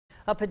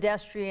A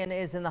pedestrian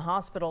is in the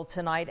hospital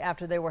tonight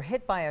after they were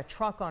hit by a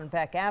truck on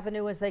Beck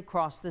Avenue as they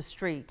crossed the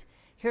street.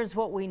 Here's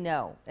what we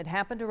know. It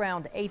happened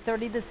around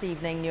 8:30 this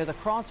evening near the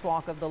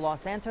crosswalk of the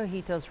Los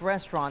Antojitos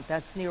restaurant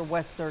that's near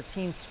West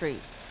 13th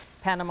Street.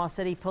 Panama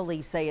City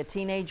police say a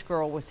teenage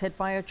girl was hit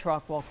by a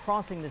truck while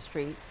crossing the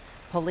street.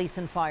 Police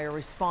and fire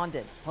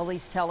responded.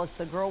 Police tell us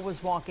the girl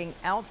was walking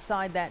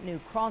outside that new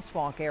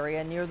crosswalk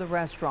area near the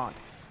restaurant.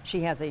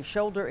 She has a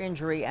shoulder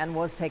injury and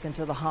was taken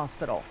to the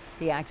hospital.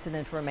 The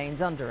accident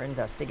remains under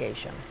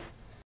investigation.